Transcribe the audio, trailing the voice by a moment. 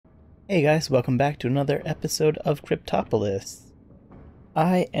Hey guys, welcome back to another episode of Cryptopolis.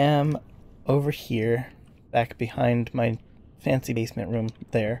 I am over here, back behind my fancy basement room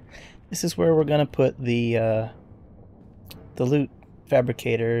there. This is where we're gonna put the loot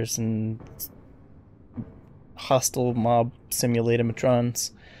fabricators and hostile mob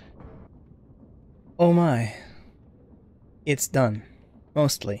simulatomatrons. Oh my. It's done.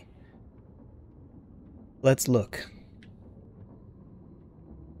 Mostly. Let's look.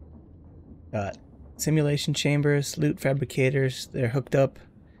 Got simulation chambers, loot fabricators, they're hooked up.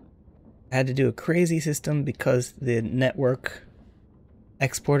 I had to do a crazy system because the network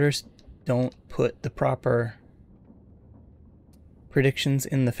exporters don't put the proper predictions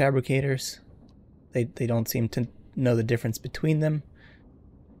in the fabricators. They don't seem to know the difference between them.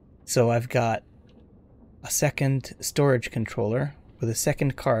 So I've got a second storage controller with a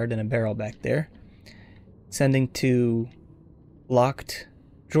second card and a barrel back there, sending to locked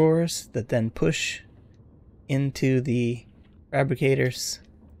drawers that then push into the fabricators,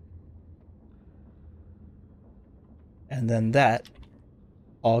 and then that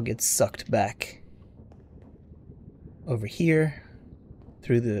all gets sucked back over here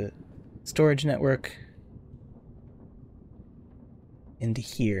through the storage network into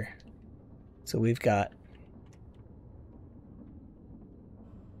here. So we've got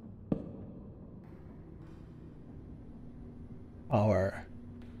our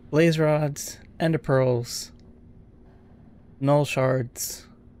blaze rods, ender pearls, null shards,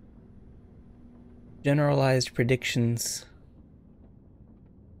 generalized predictions,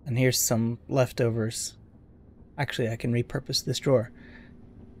 and here's some leftovers. Actually, I can repurpose this drawer.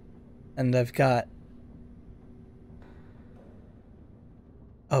 And I've got...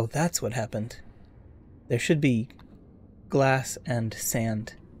 Oh, that's what happened. There should be glass and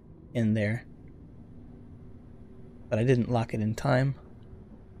sand in there, but I didn't lock it in time.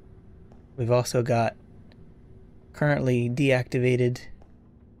 We've also got currently deactivated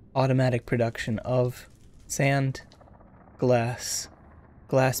automatic production of sand, glass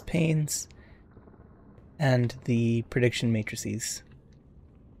panes, and the prediction matrices.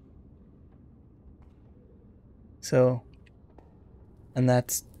 So, and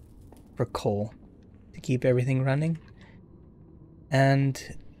that's for coal to keep everything running.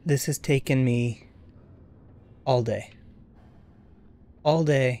 And this has taken me all day. All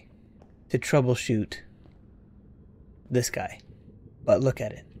day to troubleshoot this guy. But look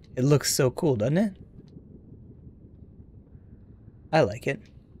at it. It looks so cool, doesn't it? I like it.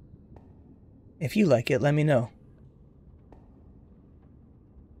 If you like it, let me know.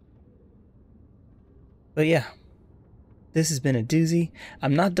 But yeah, this has been a doozy.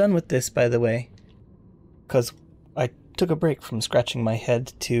 I'm not done with this, by the way, because I took a break from scratching my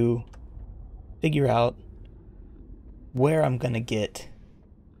head to figure out where I'm gonna get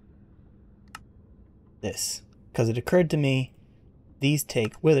this, because it occurred to me these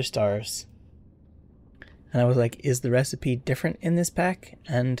take wither stars, and I was like, is the recipe different in this pack?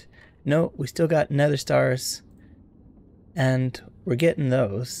 And no, we still got nether stars, and we're getting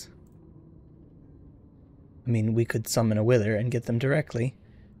those. I mean, we could summon a wither and get them directly.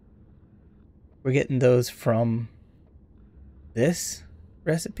 We're getting those from this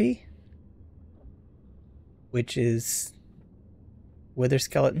recipe, which is wither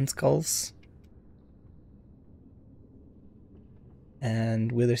skeleton skulls.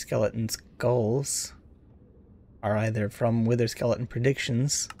 And wither skeleton skulls are either from wither skeleton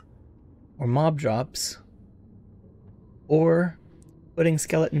predictions or mob drops, or putting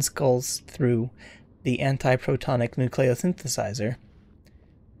skeleton skulls through the anti-protonic nucleosynthesizer,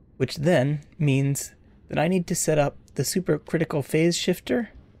 which then means that I need to set up the supercritical phase shifter.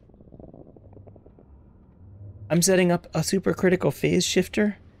 I'm setting up a supercritical phase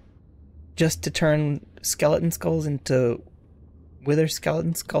shifter just to turn skeleton skulls into wither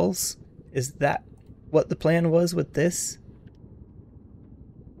skeleton skulls? Is that what the plan was with this?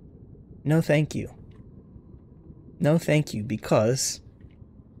 No thank you. No thank you, because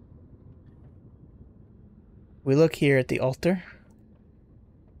we look here at the altar.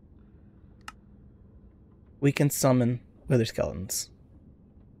 We can summon wither skeletons.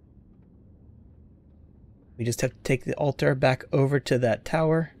 We just have to take the altar back over to that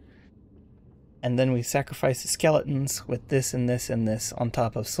tower, and then we sacrifice the skeletons with this and this and this on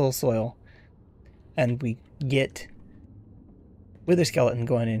top of soul soil, and we get wither skeleton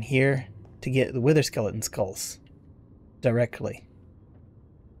going in here to get the wither skeleton skulls directly.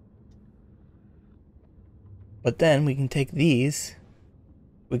 But then we can take these,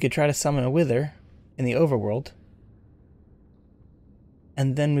 we could try to summon a wither in the overworld,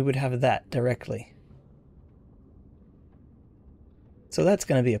 and then we would have that directly. So that's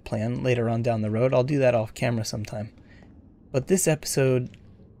going to be a plan later on down the road. I'll do that off camera sometime. But this episode,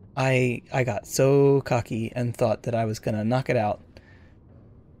 I got so cocky and thought that I was going to knock it out.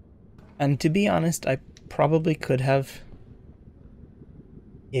 And to be honest, I probably could have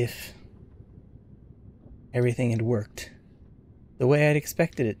if everything had worked the way I'd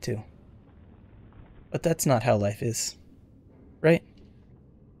expected it to. But that's not how life is, right?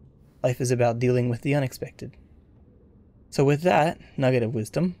 Life is about dealing with the unexpected. So with that nugget of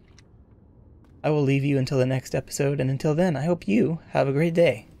wisdom, I will leave you until the next episode, and until then, I hope you have a great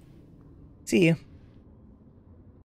day. See you.